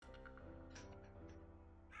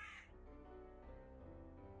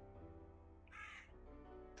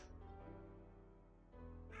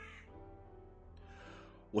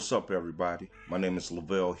What's up, everybody? My name is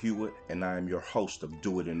Lavelle Hewitt, and I am your host of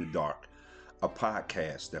Do It in the Dark, a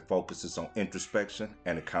podcast that focuses on introspection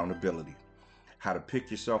and accountability, how to pick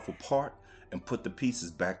yourself apart and put the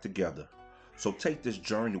pieces back together. So take this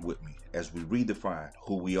journey with me as we redefine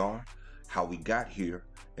who we are, how we got here,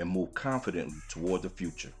 and move confidently toward the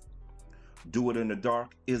future. Do It in the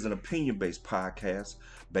Dark is an opinion based podcast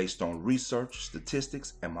based on research,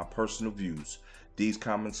 statistics, and my personal views. These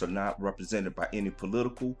comments are not represented by any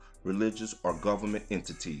political, religious, or government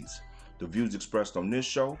entities. The views expressed on this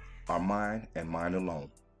show are mine and mine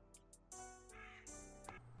alone.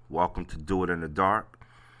 Welcome to Do It in the Dark.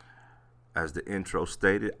 As the intro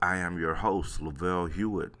stated, I am your host, Lavelle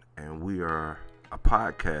Hewitt, and we are a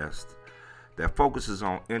podcast that focuses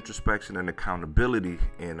on introspection and accountability.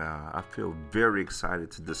 And I feel very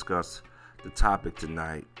excited to discuss the topic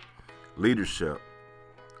tonight, leadership.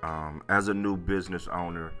 As a new business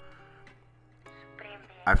owner,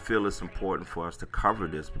 I feel it's important for us to cover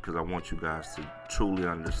this because I want you guys to truly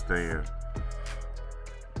understand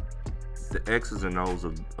the X's and O's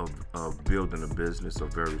of building a business are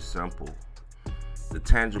very simple. The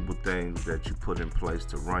tangible things that you put in place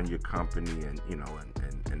to run your company and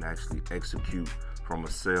actually execute from a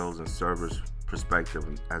sales and service perspective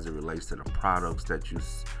as it relates to the products that you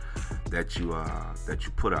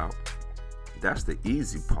put out. That's the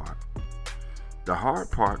easy part. The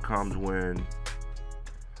hard part comes when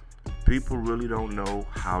people really don't know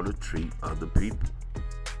how to treat other people.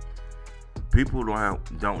 People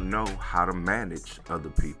don't know how to manage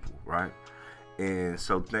other people, right? And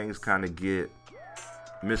so things kind of get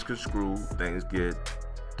misconstrued, things get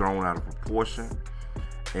thrown out of proportion,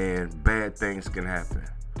 and bad things can happen.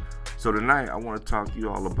 So tonight I want to talk to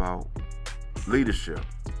you all about leadership.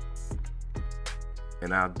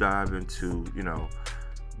 And I'll dive into,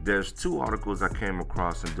 there's two articles I came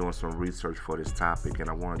across in doing some research for this topic, and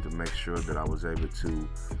I wanted to make sure that I was able to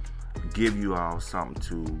give you all something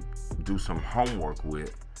to do some homework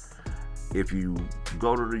with. If you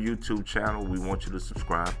go to the YouTube channel, we want you to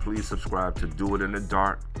subscribe. Please subscribe to Do It in the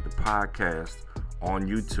Dark, the podcast on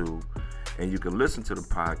YouTube. And you can listen to the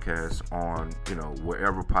podcast on,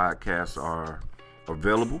 wherever podcasts are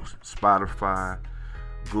available. Spotify,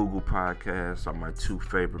 Google Podcasts are my two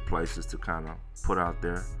favorite places to kind of put out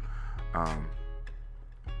there.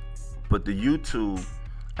 But the YouTube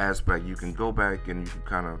aspect, you can go back and you can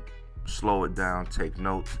kind of slow it down, take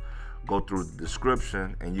notes, go through the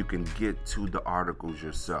description, and you can get to the articles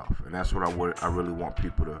yourself. And that's what I really want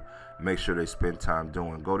people to make sure they spend time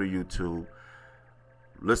doing. Go to YouTube,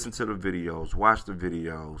 listen to the videos, watch the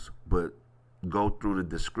videos, but go through the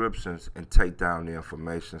descriptions and take down the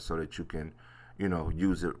information so that you can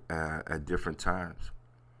use it at different times.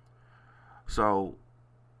 So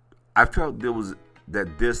I felt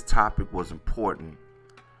that this topic was important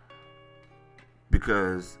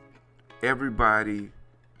because everybody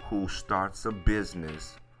who starts a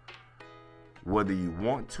business, whether you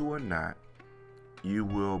want to or not, you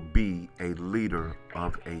will be a leader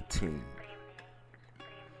of a team.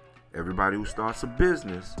 Everybody who starts a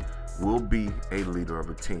business will be a leader of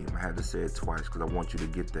a team. I had to say it twice because I want you to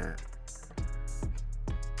get that.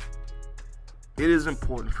 It is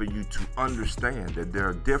important for you to understand that there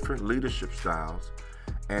are different leadership styles,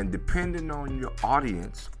 and depending on your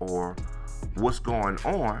audience or what's going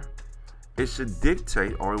on, it should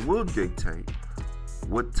dictate, or it will dictate,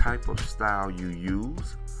 what type of style you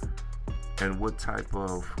use and what type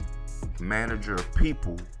of manager of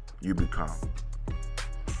people you become.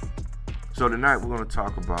 So tonight we're going to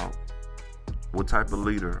talk about what type of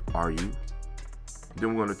leader are you.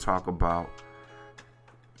 Then we're going to talk about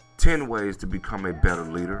 10 ways to become a better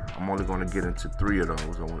leader. I'm only going to get into 3 of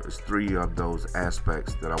those. It's 3 of those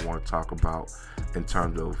aspects that I want to talk about in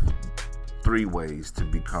terms of 3 ways to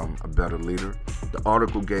become a better leader. The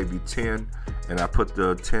article gave you 10, and I put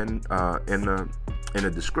the 10 in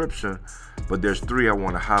the description, but there's 3 I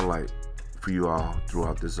want to highlight for you all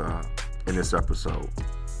throughout this in this episode.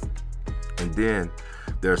 And then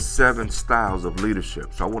there's 7 styles of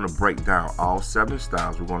leadership. So I want to break down all 7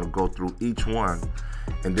 styles. We're going to go through each one,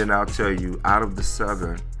 and then I'll tell you out of the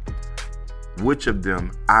 7 which of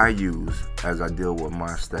them I use as I deal with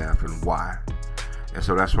my staff and why. And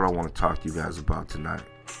so that's what I want to talk to you guys about tonight.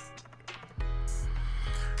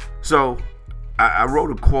 So I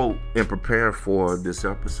wrote a quote in preparing for this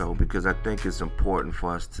episode because I think it's important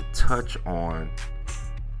for us to touch on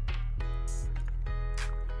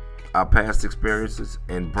our past experiences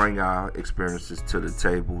and bring our experiences to the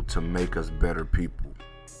table to make us better people.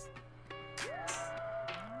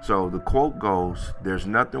 So the quote goes, "There's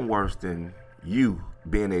nothing worse than you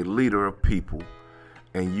being a leader of people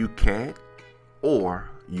and you can't or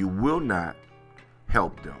you will not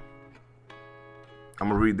help them. I'm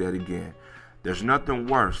going to read that again. There's nothing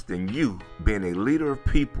worse than you being a leader of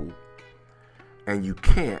people and you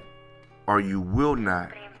can't or you will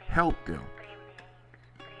not help them.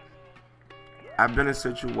 I've been in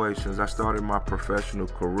situations, I started my professional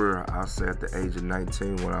career, I'll say at the age of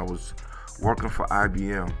 19 when I was working for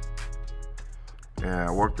IBM. And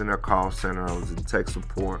I worked in their call center, I was in tech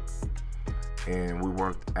support, and we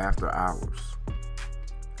worked after hours.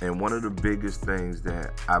 And one of the biggest things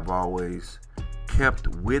that I've always kept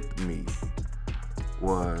with me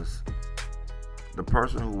was the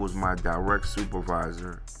person who was my direct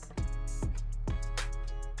supervisor.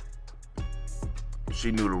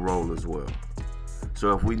 She knew the role as well.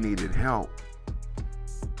 So if we needed help,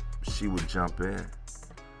 she would jump in.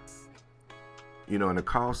 You know, in the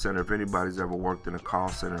call center, if anybody's ever worked in a call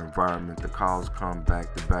center environment, the calls come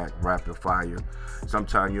back to back, rapid fire.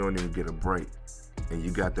 Sometimes you don't even get a break. And you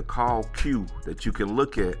got the call queue that you can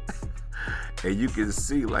look at and you can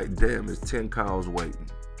see like, damn, there's 10 calls waiting.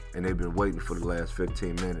 And they've been waiting for the last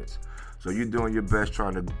 15 minutes. So you're doing your best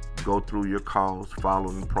trying to go through your calls, follow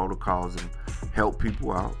the protocols, and help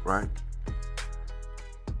people out, right?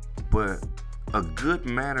 But a good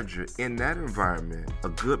manager in that environment, a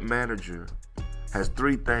good manager has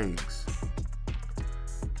three things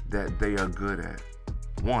that they are good at.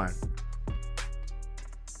 One,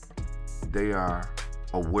 they are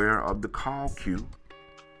aware of the call queue.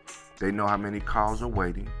 They know how many calls are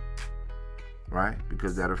waiting, right?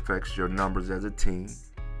 Because that affects your numbers as a team.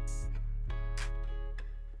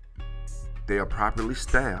 They are properly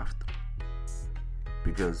staffed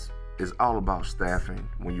because it's all about staffing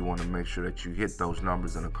when you want to make sure that you hit those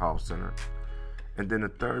numbers in a call center. And then the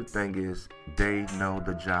third thing is they know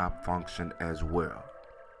the job function as well.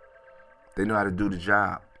 They know how to do the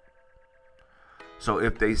job. So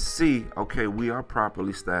if they see, okay, we are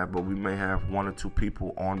properly staffed, but we may have one or two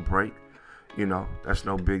people on break, you know, that's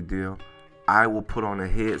no big deal. I will put on a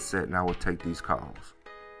headset and I will take these calls.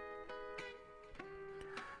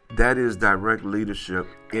 That is direct leadership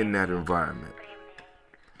in that environment.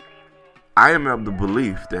 I am of the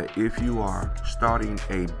belief that if you are starting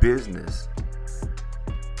a business,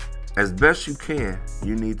 as best you can,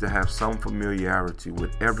 you need to have some familiarity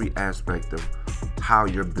with every aspect of how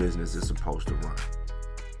your business is supposed to run.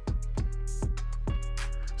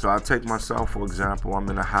 So I'll take myself, for example. I'm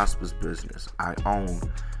in a hospice business. I own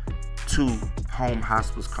 2 home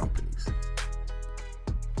hospice companies.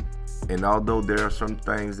 And although there are some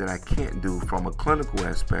things that I can't do from a clinical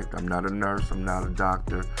aspect, I'm not a nurse, I'm not a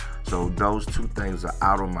doctor, so those 2 things are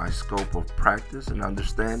out of my scope of practice and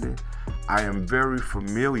understanding. I am very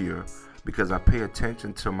familiar because I pay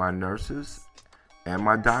attention to my nurses and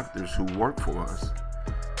my doctors who work for us.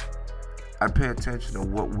 I pay attention to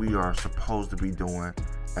what we are supposed to be doing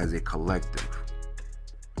as a collective.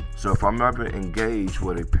 So if I'm ever engaged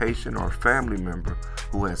with a patient or a family member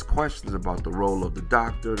who has questions about the role of the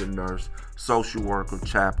doctor, the nurse, social worker,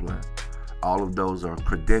 chaplain, all of those are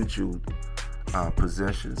credentialed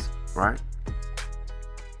positions, right?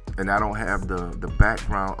 And I don't have the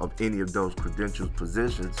background of any of those credentialed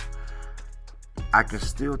positions, I can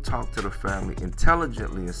still talk to the family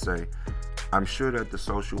intelligently and say, I'm sure that the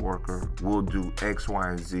social worker will do X, Y,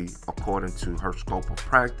 and Z according to her scope of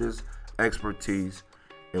practice, expertise,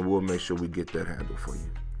 and we'll make sure we get that handled for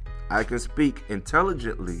you. I can speak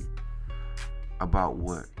intelligently about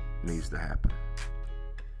what needs to happen.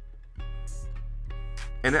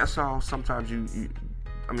 And that's all. Sometimes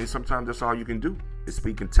sometimes that's all you can do is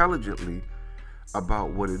speak intelligently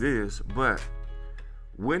about what it is. But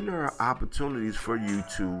when there are opportunities for you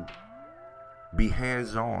to be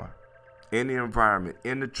hands-on in the environment,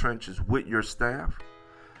 in the trenches with your staff,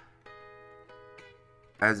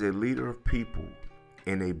 as a leader of people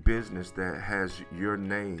in a business that has your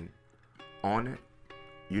name on it,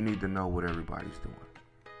 you need to know what everybody's doing.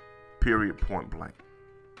 Period, point blank.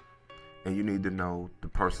 And you need to know the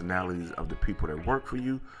personalities of the people that work for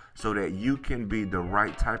you so that you can be the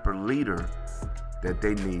right type of leader that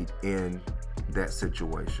they need in that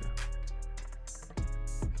situation.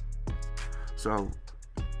 So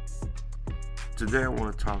today I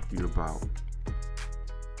want to talk to you about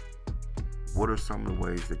what are some of the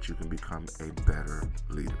ways that you can become a better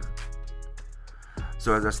leader.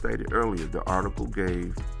 So as I stated earlier, the article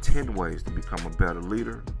gave 10 ways to become a better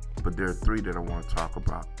leader, but there are 3 that I want to talk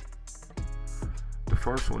about. The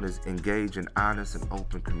first one is engage in honest and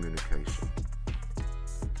open communication.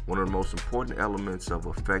 One of the most important elements of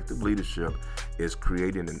effective leadership is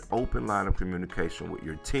creating an open line of communication with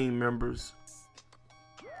your team members,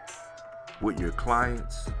 with your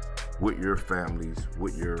clients, with your families,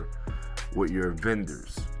 with your with your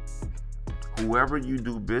vendors, whoever you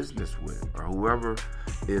do business with, or whoever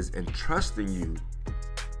is entrusting you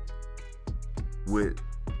with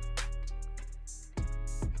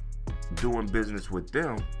doing business with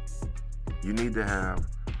them. You need to have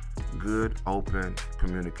good, open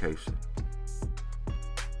communication.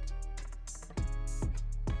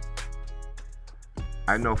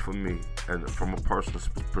 I know for me, and from a personal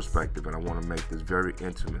perspective, and I want to make this very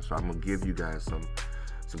intimate, so I'm going to give you guys some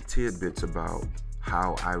tidbits about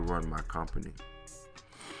how I run my company.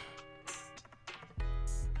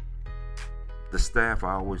 The staff,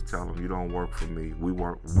 I always tell them, you don't work for me.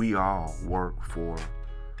 We all work for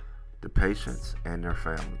the patients and their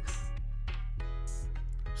families.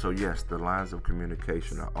 So yes, the lines of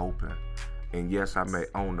communication are open. And yes, I may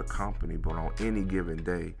own the company, but on any given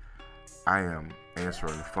day, I am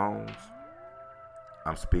answering the phones.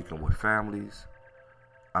 I'm speaking with families.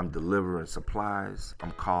 I'm delivering supplies.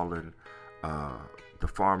 I'm calling the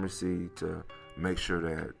pharmacy to make sure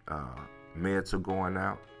that meds are going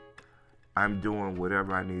out. I'm doing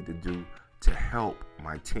whatever I need to do to help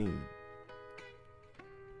my team.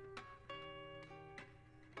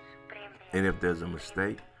 And if there's a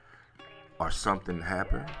mistake or something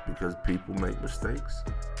happens, because people make mistakes,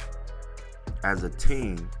 as a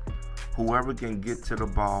team, whoever can get to the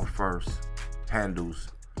ball first handles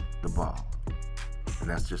the ball. And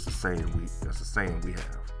that's just a saying we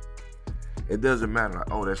have. It doesn't matter,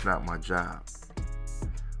 like, oh, that's not my job.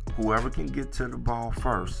 Whoever can get to the ball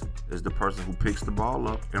first is the person who picks the ball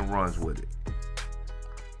up and runs with it.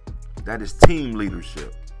 That is team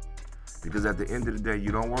leadership. Because at the end of the day,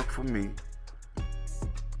 you don't work for me.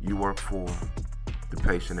 You work for the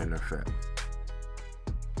patient and their family.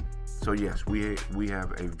 So yes, we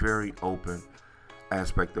have a very open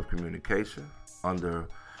aspect of communication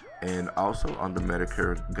and also under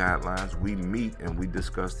Medicare guidelines. We meet and we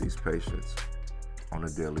discuss these patients on a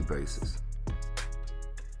daily basis.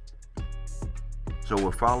 So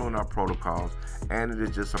we're following our protocols, and it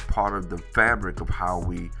is just a part of the fabric of how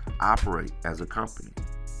we operate as a company.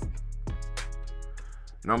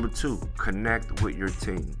 Number 2, connect with your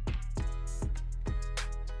team.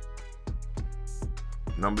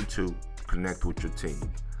 Number 2, connect with your team.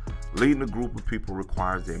 Leading a group of people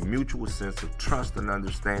requires a mutual sense of trust and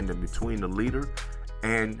understanding between the leader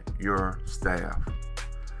and your staff.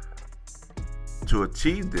 To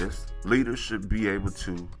achieve this, leaders should be able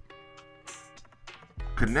to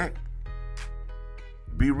connect,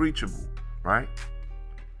 be reachable, right?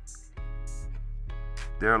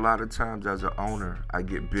 There are a lot of times as an owner, I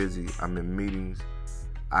get busy, I'm in meetings,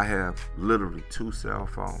 I have literally 2 cell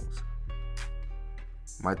phones.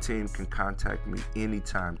 My team can contact me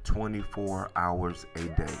anytime, 24 hours a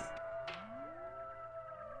day.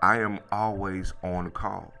 I am always on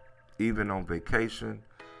call, even on vacation,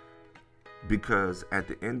 because at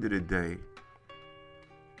the end of the day,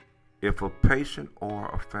 if a patient or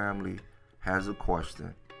a family has a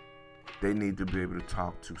question, they need to be able to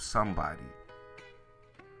talk to somebody.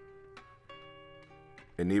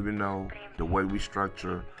 And even though the way we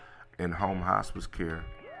structure in home hospice care,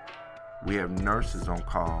 we have nurses on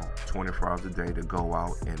call 24 hours a day to go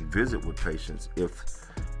out and visit with patients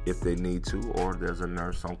if they need to, or there's a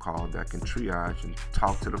nurse on call that can triage and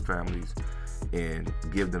talk to the families and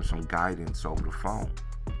give them some guidance over the phone.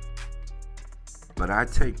 But I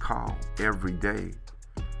take call every day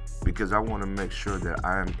because I want to make sure that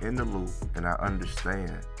I am in the loop and I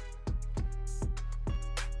understand.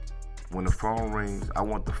 When the phone rings, I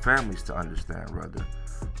want the families to understand, rather.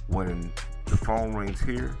 When the phone rings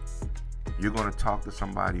here, you're going to talk to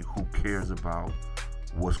somebody who cares about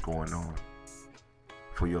what's going on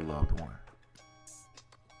for your loved one.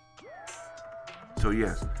 So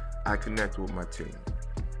yes, I connect with my team.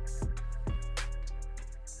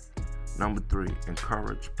 Number 3,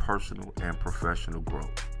 encourage personal and professional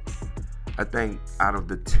growth. I think out of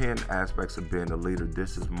the 10 aspects of being a leader,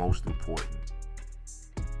 this is most important.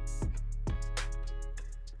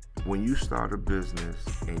 When you start a business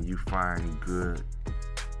and you find good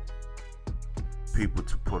people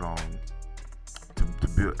to put on to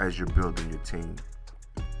build as you're building your team,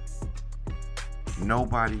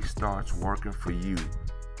 nobody starts working for you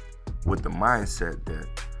with the mindset that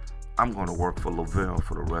I'm going to work for Lavelle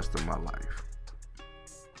for the rest of my life.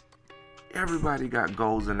 Everybody got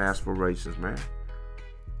goals and aspirations, man.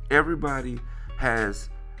 Everybody has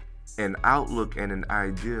an outlook and an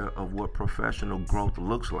idea of what professional growth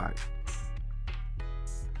looks like.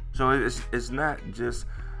 So it's not just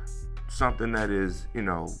something that is,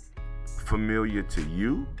 familiar to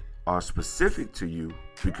you or specific to you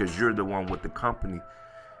because you're the one with the company.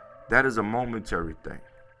 That is a momentary thing.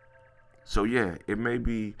 So yeah, it may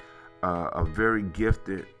be a very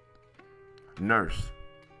gifted nurse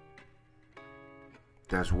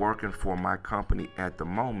that's working for my company at the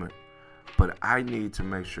moment, but I need to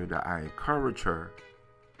make sure that I encourage her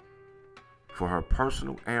for her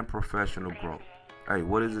personal and professional growth. Hey,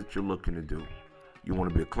 what is it you're looking to do? You want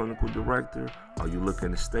to be a clinical director? Are you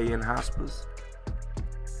looking to stay in hospice?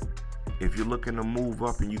 If you're looking to move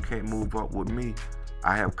up and you can't move up with me,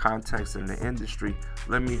 I have contacts in the industry.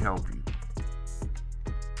 Let me help you.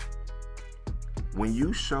 When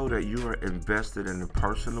you show that you are invested in the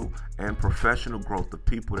personal and professional growth of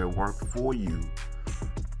people that work for you,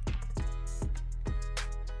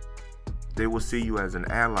 they will see you as an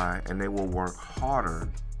ally and they will work harder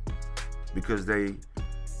because they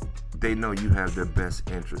know you have their best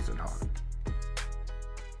interests in heart.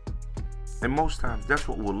 And most times that's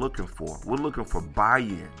what we're looking for. We're looking for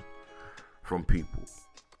buy-in from people.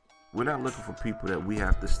 We're not looking for people that we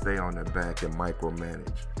have to stay on their back and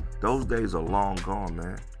micromanage. Those days are long gone,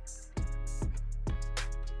 man.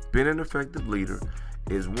 Being an effective leader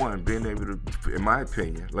is one, being able to, in my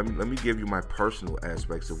opinion, let me give you my personal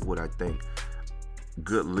aspects of what I think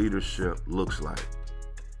good leadership looks like.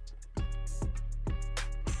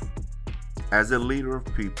 As a leader of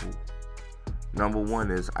people, number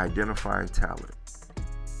one is identifying talent.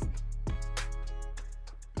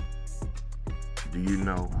 Do you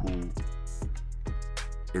know who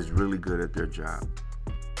is really good at their job?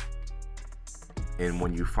 And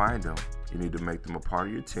when you find them, you need to make them a part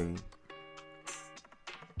of your team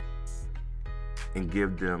and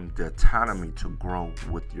give them the autonomy to grow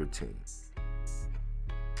with your team,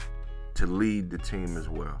 to lead the team as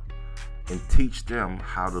well, and teach them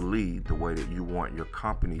how to lead the way that you want your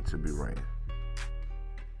company to be ran.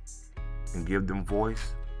 And give them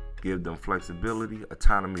voice, give them flexibility,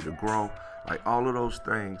 autonomy to grow. Like all of those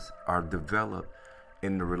things are developed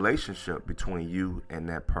in the relationship between you and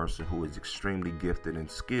that person who is extremely gifted and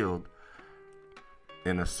skilled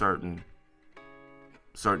in a certain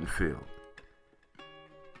field.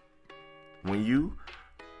 When you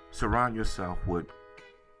surround yourself with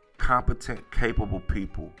competent, capable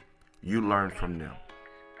people, you learn from them.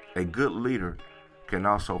 A good leader can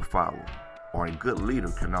also follow, or a good leader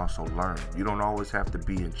can also learn. You don't always have to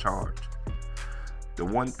be in charge. The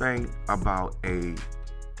one thing about a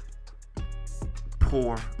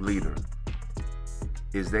poor leader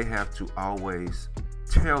is they have to always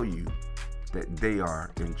tell you that they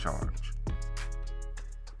are in charge.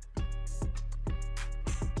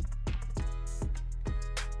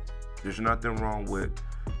 There's nothing wrong with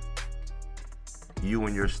you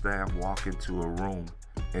and your staff walk into a room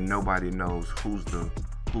and nobody knows who's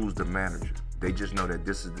the manager. They just know that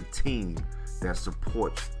this is the team that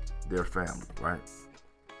supports their family, right?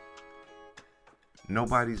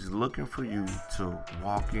 Nobody's looking for you to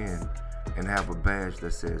walk in and have a badge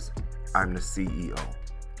that says, I'm the CEO.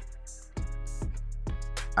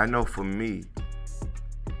 I know for me,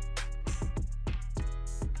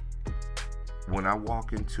 when I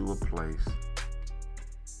walk into a place,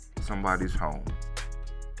 somebody's home,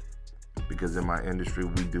 because in my industry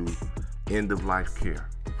we do end-of-life care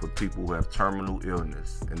for people who have terminal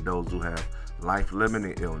illness and those who have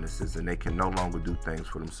life-limiting illnesses and they can no longer do things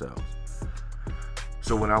for themselves.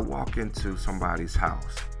 So when I walk into somebody's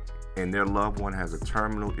house and their loved one has a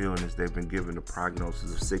terminal illness, they've been given a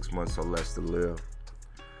prognosis of 6 months or less to live,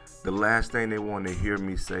 the last thing they want to hear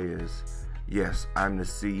me say is, yes, I'm the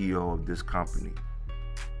CEO of this company.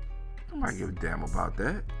 Nobody give a damn about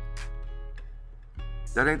that.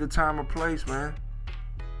 That ain't the time or place, man.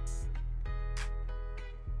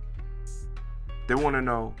 They want to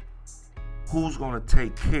know who's going to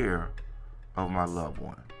take care of my loved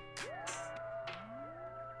one.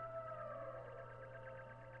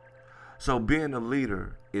 So being a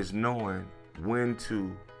leader is knowing when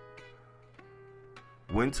to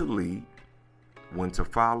lead, when to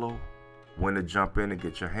follow, when to jump in and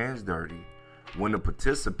get your hands dirty, when to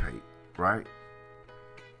participate, right?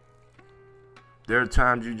 There are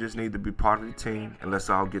times you just need to be part of the team and let's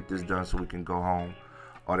all get this done so we can go home,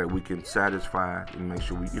 or that we can satisfy and make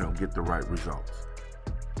sure we, get the right results.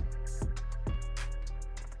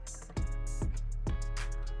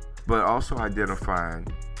 But also identifying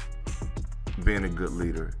being a good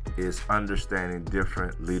leader is understanding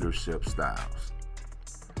different leadership styles.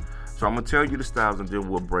 So I'm going to tell you the styles and then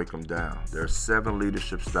we'll break them down. There are 7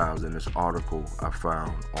 leadership styles in this article I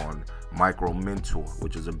found on Micro Mentor,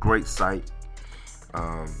 which is a great site.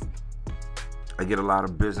 I get a lot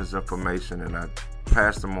of business information and I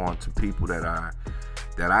pass them on to people that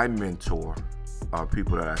I mentor,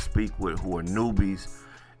 people that I speak with who are newbies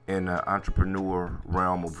in the entrepreneur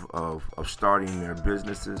realm of starting their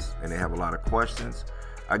businesses, and they have a lot of questions.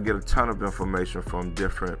 I get a ton of information from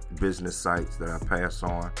different business sites that I pass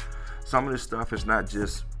on. Some of this stuff is not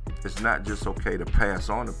just okay to pass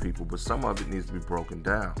on to people, but some of it needs to be broken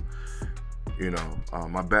down.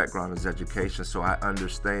 My background is education, so I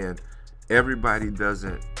understand everybody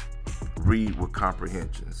doesn't read with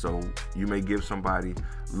comprehension. So you may give somebody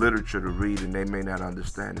literature to read and they may not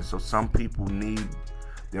understand it. So some people need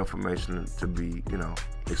the information to be,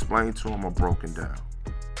 explained to them or broken down.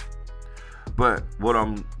 But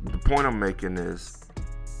the point I'm making is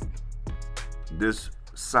this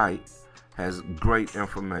site has great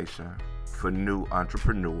information for new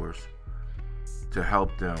entrepreneurs to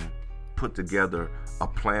help them put together a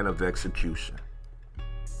plan of execution.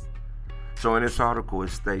 So in this article, it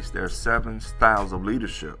states there are 7 styles of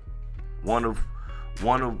leadership. One of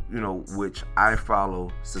which I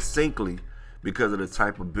follow succinctly because of the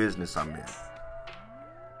type of business I'm in.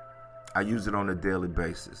 I use it on a daily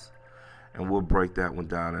basis, and we'll break that one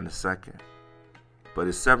down in a second. But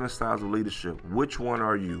it's 7 styles of leadership. Which one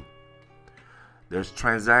are you? There's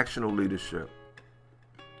transactional leadership,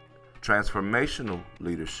 transformational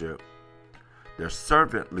leadership, there's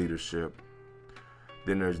servant leadership,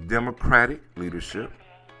 then there's democratic leadership,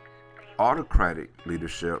 autocratic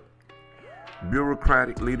leadership,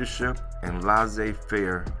 bureaucratic leadership, and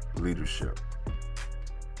laissez-faire leadership.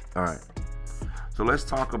 All right, so let's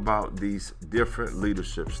talk about these different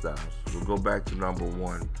leadership styles. We'll go back to number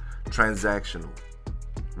 1, transactional.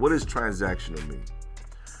 What does transactional mean?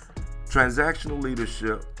 Transactional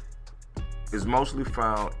leadership is mostly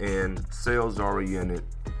found in sales-oriented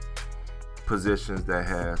positions that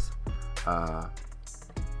has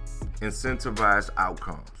incentivized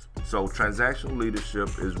outcomes. So transactional leadership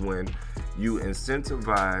is when you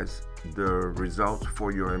incentivize the results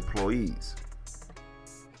for your employees.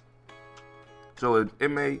 So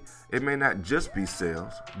it may not just be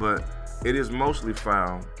sales, but it is mostly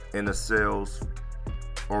found in a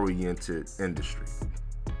sales-oriented industry.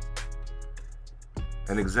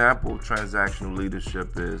 An example of transactional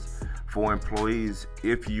leadership is for employees,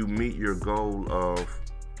 if you meet your goal of,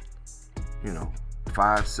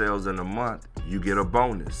 5 sales in a month, you get a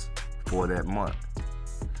bonus for that month.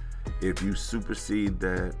 If you supersede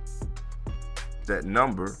that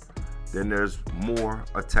number, then there's more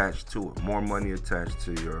attached to it, more money attached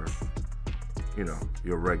to your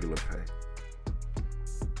regular pay.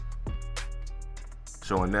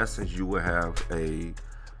 So in essence, you will have a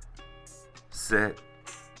set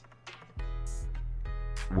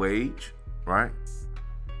wage, right?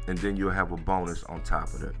 And then you'll have a bonus on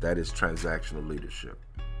top of that. That is transactional leadership.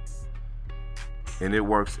 And it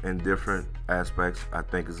works in different aspects. I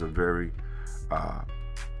think it's a very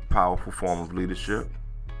powerful form of leadership.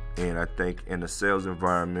 And I think in the sales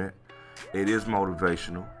environment, it is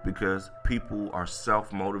motivational because people are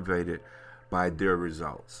self-motivated by their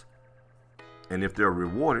results. And if they're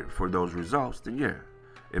rewarded for those results, then yeah,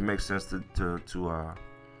 it makes sense to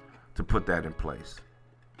put that in place.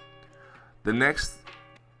 The next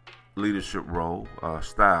leadership role,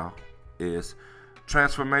 style, is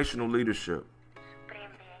transformational leadership.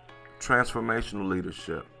 Transformational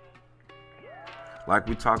leadership. Like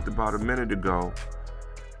we talked about a minute ago,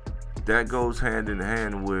 that goes hand in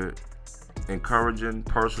hand with encouraging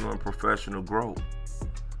personal and professional growth.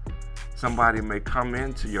 Somebody may come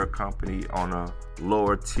into your company on a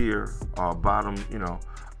lower tier or bottom,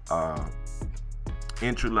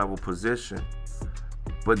 entry-level position,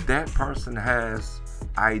 but that person has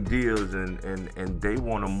ideas and they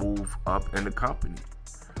want to move up in the company.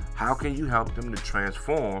 How can you help them to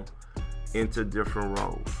transform into different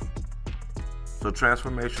roles? So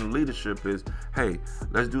transformational leadership is, hey,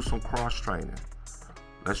 let's do some cross-training.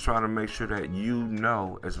 Let's try to make sure that you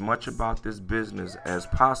know as much about this business as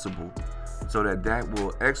possible so that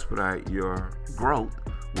will expedite your growth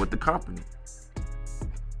with the company.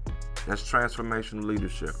 That's transformational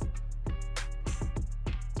leadership.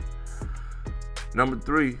 Number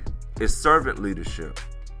 3 is servant leadership.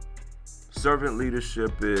 Servant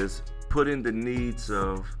leadership is putting the needs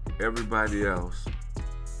of everybody else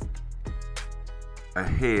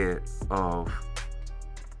ahead of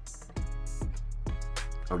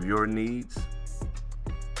your needs.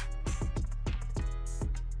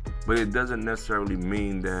 But it doesn't necessarily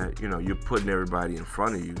mean that, you're putting everybody in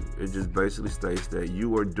front of you. It just basically states that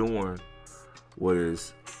you are doing what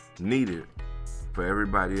is needed for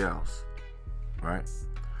everybody else, right?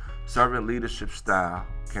 Servant leadership style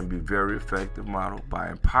can be very effective model by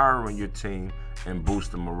empowering your team and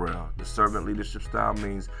boosting morale. The servant leadership style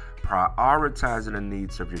means prioritizing the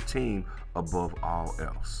needs of your team above all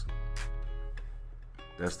else.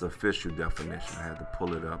 That's the official definition. I had to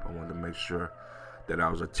pull it up. I wanted to make sure that I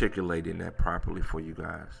was articulating that properly for you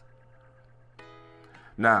guys.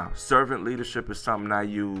 Now, servant leadership is something I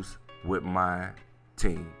use with my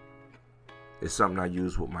team. It's something I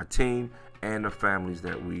use with my team and the families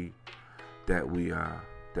that we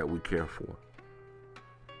care for.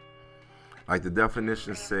 Like the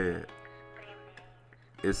definition said,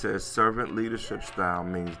 it says servant leadership style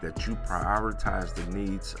means that you prioritize the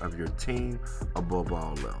needs of your team above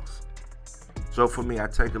all else. So for me, I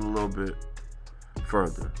take it a little bit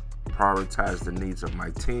further. Prioritize the needs of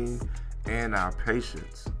my team and our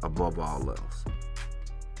patients above all else.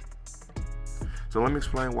 So let me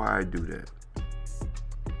explain why I do that.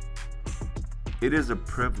 It is a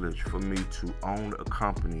privilege for me to own a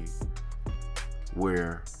company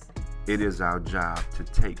where it is our job to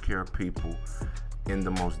take care of people in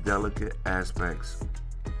the most delicate aspects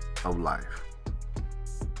of life.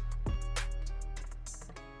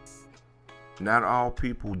 Not all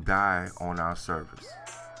people die on our service,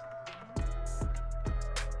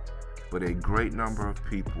 but a great number of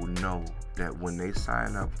people know that when they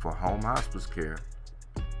sign up for home hospice care,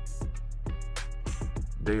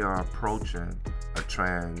 they are approaching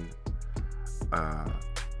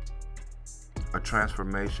a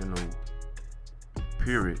transformational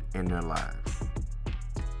period in their lives.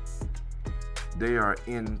 They are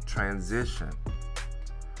in transition.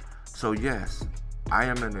 So yes, I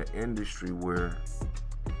am in an industry where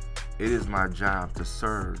it is my job to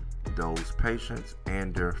serve those patients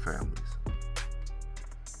and their families.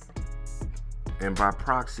 And by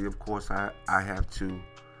proxy, of course, I have to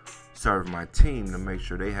serve my team to make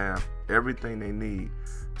sure they have everything they need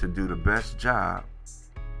to do the best job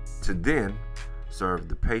to then serve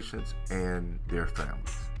the patients and their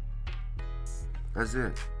families. That's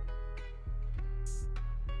it.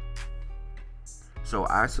 So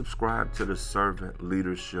I subscribe to the servant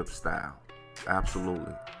leadership style.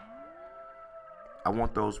 Absolutely. I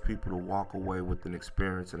want those people to walk away with an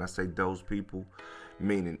experience, and I say those people,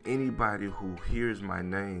 meaning anybody who hears my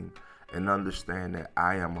name and understand that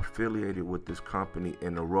I am affiliated with this company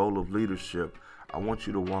in the role of leadership. I want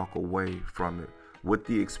you to walk away from it with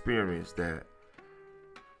the experience that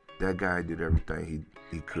that guy did everything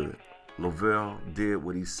he could. Lavelle did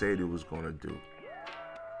what he said he was going to do.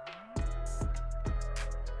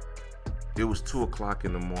 It was 2:00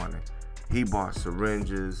 in the morning. He bought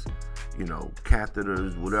syringes,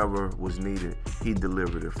 catheters, whatever was needed. He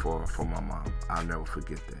delivered it for my mom. I'll never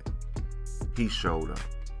forget that. He showed up.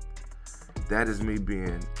 That is me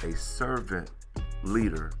being a servant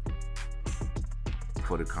leader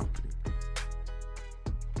for the company.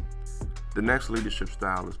 The next leadership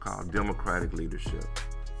style is called democratic leadership.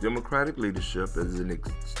 Democratic leadership is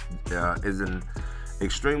an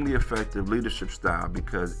extremely effective leadership style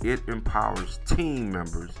because it empowers team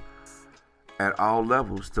members at all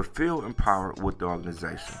levels to feel empowered with the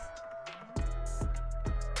organization.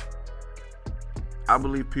 I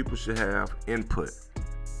believe people should have input,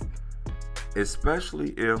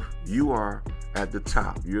 especially if you are at the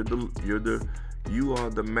top. You are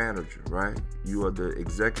the manager, right? You are the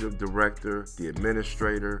executive director, the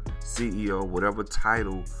administrator, CEO, whatever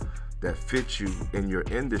title that fits you in your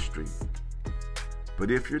industry.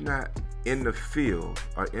 But if you're not in the field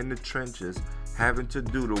or in the trenches having to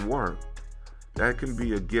do the work, that can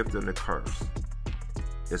be a gift and a curse.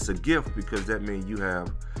 It's a gift because that means you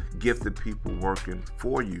have gifted people working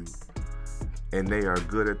for you and they are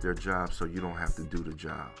good at their job, so you don't have to do the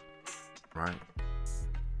job, right?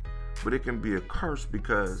 But it can be a curse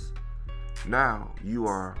because now you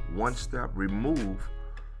are one step removed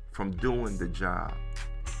from doing the job.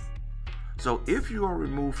 So if you are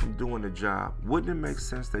removed from doing the job, wouldn't it make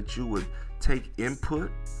sense that you would take input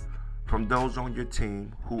from those on your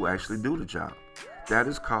team who actually do the job? That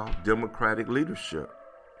is called democratic leadership.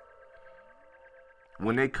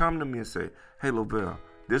 When they come to me and say, hey, Lavelle,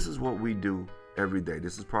 this is what we do every day.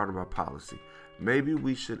 This is part of our policy. Maybe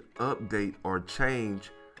we should update or change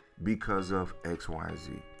because of X, Y, and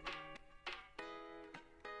Z.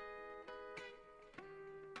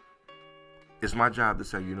 It's my job to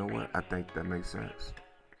say, you know what? I think that makes sense.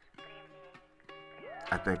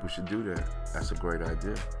 I think we should do that. That's a great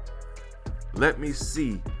idea. Let me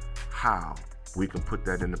see how we can put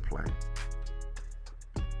that into play.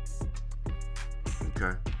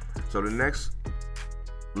 Okay? So the next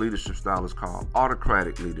leadership style is called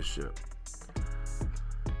autocratic leadership.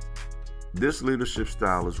 This leadership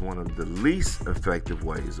style is one of the least effective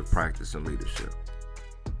ways of practicing leadership.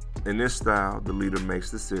 In this style, the leader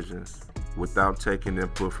makes decisions without taking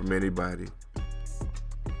input from anybody.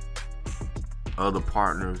 Other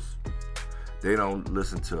partners, they don't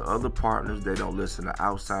listen to other partners. They don't listen to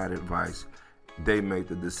outside advice. They make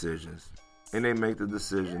the decisions. and they make the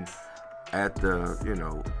decision at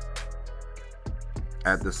the,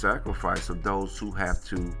 at the sacrifice of those who have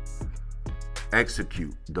to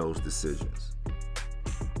execute those decisions.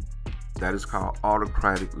 That is called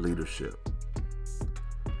autocratic leadership.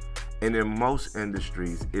 And in most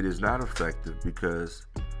industries, it is not effective because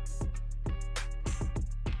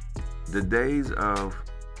the days of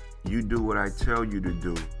you do what I tell you to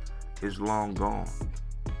do is long gone.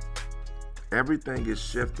 Everything is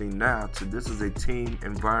shifting now to this is a team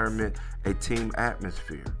environment, a team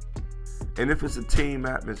atmosphere. And if it's a team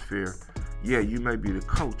atmosphere, yeah, you may be the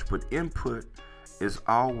coach, but input is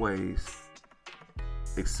always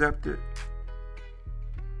accepted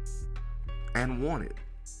and wanted,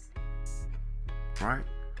 right?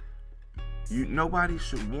 Nobody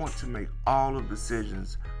should want to make all of the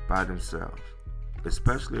decisions by themselves,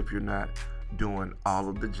 especially if you're not doing all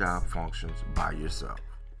of the job functions by yourself.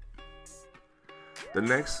 The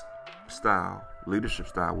next style, leadership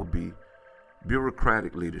style, will be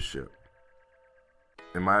bureaucratic leadership.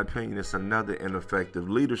 In my opinion, it's another ineffective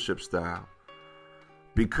leadership style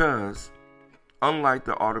because, unlike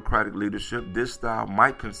the autocratic leadership, this style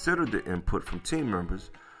might consider the input from team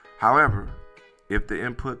members. However, if the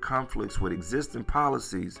input conflicts with existing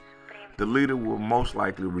policies, the leader will most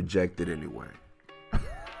likely reject it anyway.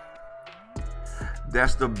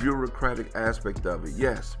 That's the bureaucratic aspect of it.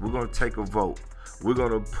 Yes, we're going to take a vote. We're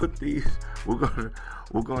going to put these, we're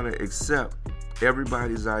going to accept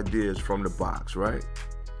everybody's ideas from the box, right?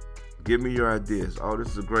 Give me your ideas. Oh, this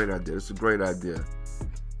is a great idea. This is a great idea.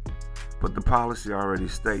 But the policy already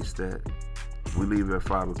states that we leave at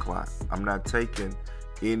 5 o'clock. I'm not taking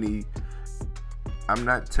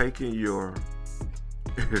your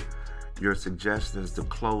your suggestions to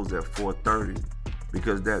close at 4:30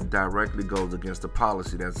 because that directly goes against the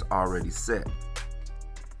policy that's already set.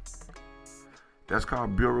 That's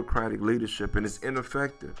called bureaucratic leadership, and it's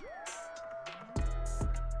ineffective.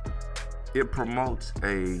 It promotes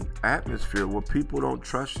an atmosphere where people don't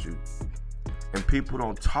trust you and people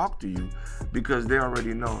don't talk to you because they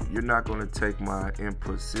already know you're not going to take my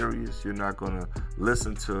input serious. You're not going to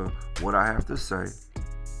listen to what I have to say,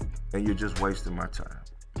 and you're just wasting my time.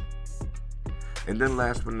 And then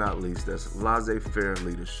last but not least, that's laissez-faire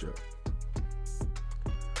leadership.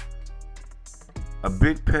 A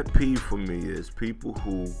big pet peeve for me is people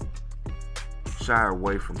who shy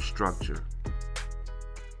away from structure.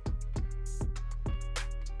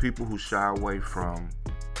 People who shy away from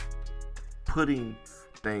putting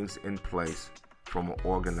things in place from an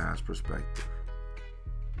organized perspective.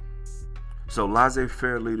 So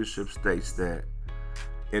laissez-faire leadership states that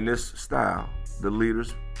in this style, the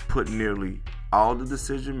leaders put nearly all the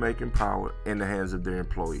decision-making power in the hands of their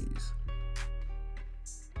employees.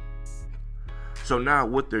 So now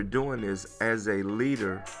what they're doing is, as a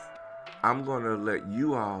leader, I'm going to let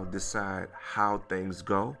you all decide how things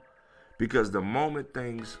go, because the moment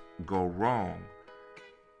things go wrong,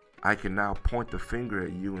 I can now point the finger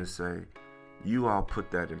at you and say, you all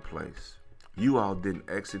put that in place. You all didn't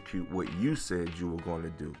execute what you said you were going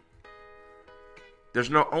to do. There's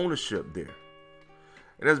no ownership there.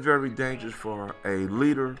 And that's very dangerous for a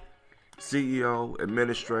leader, CEO,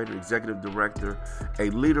 administrator, executive director,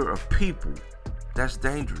 a leader of people. That's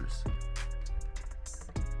dangerous.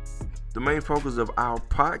 The main focus of our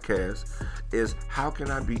podcast is how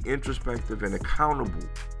can I be introspective and accountable,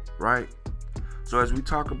 right? So as we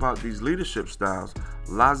talk about these leadership styles,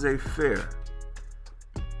 laissez-faire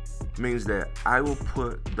means that I will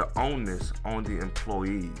put the onus on the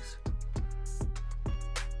employees.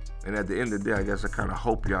 And at the end of the day, I guess I kind of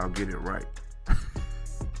hope y'all get it right.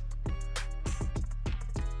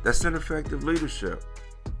 That's ineffective leadership.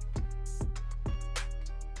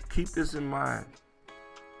 Keep this in mind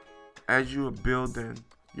as you are building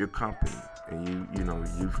your company, and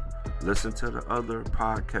you've listened to the other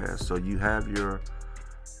podcasts, so you have your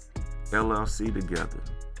LLC together,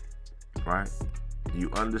 right?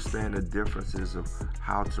 You understand the differences of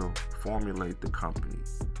how to formulate the company.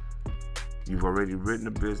 You've already written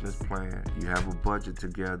a business plan. You have a budget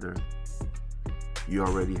together. You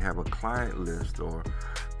already have a client list, or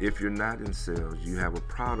if you're not in sales, you have a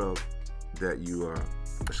product that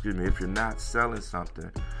if you're not selling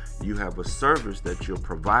something, you have a service that you're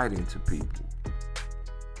providing to people.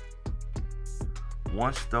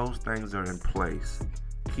 Once those things are in place,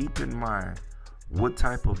 keep in mind what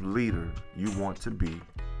type of leader you want to be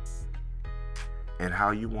and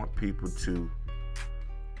how you want people to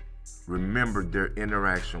remember their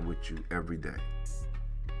interaction with you every day.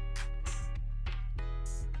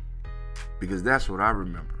 Because that's what I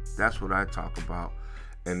remember. That's what I talk about.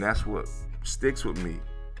 And that's what sticks with me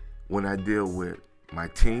when I deal with my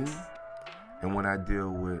team and when I deal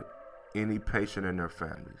with any patient and their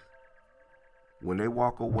families, when they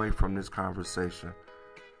walk away from this conversation,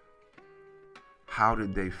 how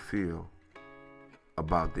did they feel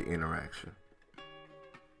about the interaction?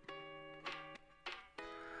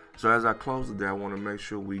 So as I close today, I want to make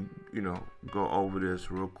sure we, go over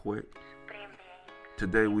this real quick.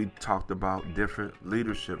 Today we talked about different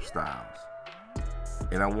leadership styles.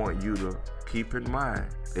 And I want you to keep in mind,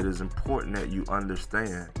 it is important that you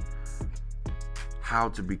understand how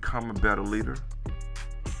to become a better leader.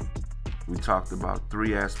 We talked about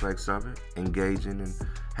 3 aspects of it: engaging and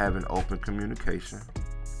having open communication,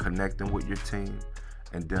 connecting with your team,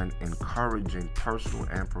 and then encouraging personal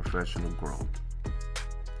and professional growth.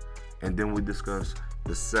 And then we discussed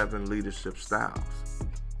the 7 leadership styles: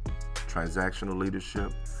 transactional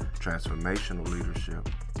leadership, transformational leadership,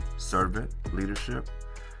 servant leadership,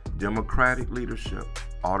 democratic leadership,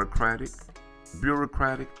 autocratic,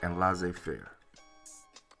 bureaucratic, and laissez-faire.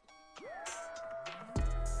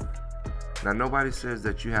 Now, nobody says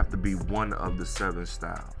that you have to be one of the 7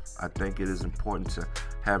 styles. I think it is important to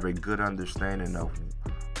have a good understanding of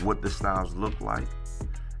what the styles look like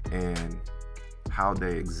and how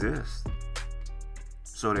they exist,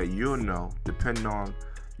 so that you'll know, depending on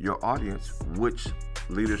your audience, which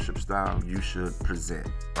leadership style you should present,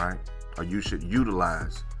 right? Or you should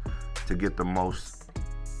utilize to get the most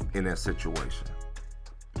in that situation.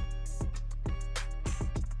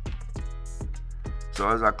 So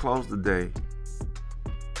as I close the day,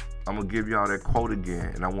 I'm gonna give y'all that quote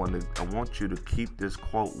again, and I want you to keep this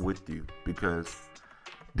quote with you, because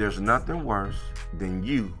there's nothing worse than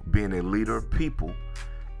you being a leader of people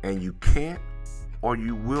and you can't or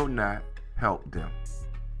you will not help them.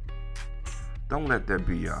 Don't let that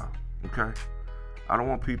be y'all, okay? I don't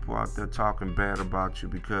want people out there talking bad about you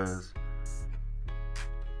because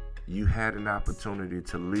you had an opportunity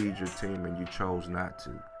to lead your team and you chose not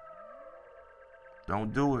to.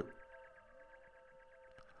 Don't do it.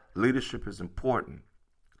 Leadership is important.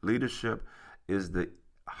 Leadership is the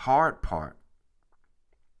hard part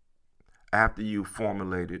after you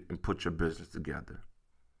formulated and put your business together.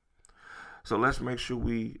 So let's make sure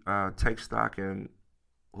we take stock in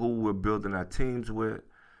who we're building our teams with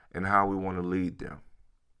and how we want to lead them.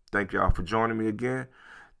 Thank y'all for joining me again.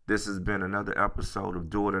 This has been another episode of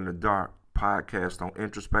Do It in the Dark podcast on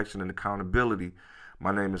introspection and accountability.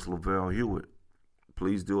 My name is Lavelle Hewitt.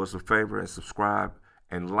 Please do us a favor and subscribe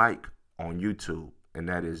and like on YouTube. And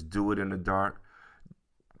that is Do It in the Dark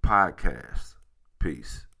podcast.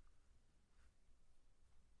 Peace.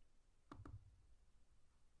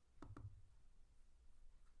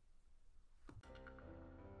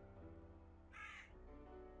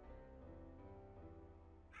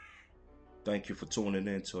 Thank you for tuning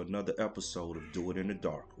in to another episode of Do It in the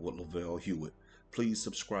Dark with Lavelle Hewitt. Please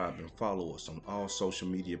subscribe and follow us on all social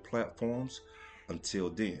media platforms. Until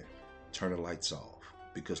then, turn the lights off,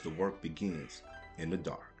 because the work begins in the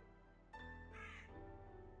dark.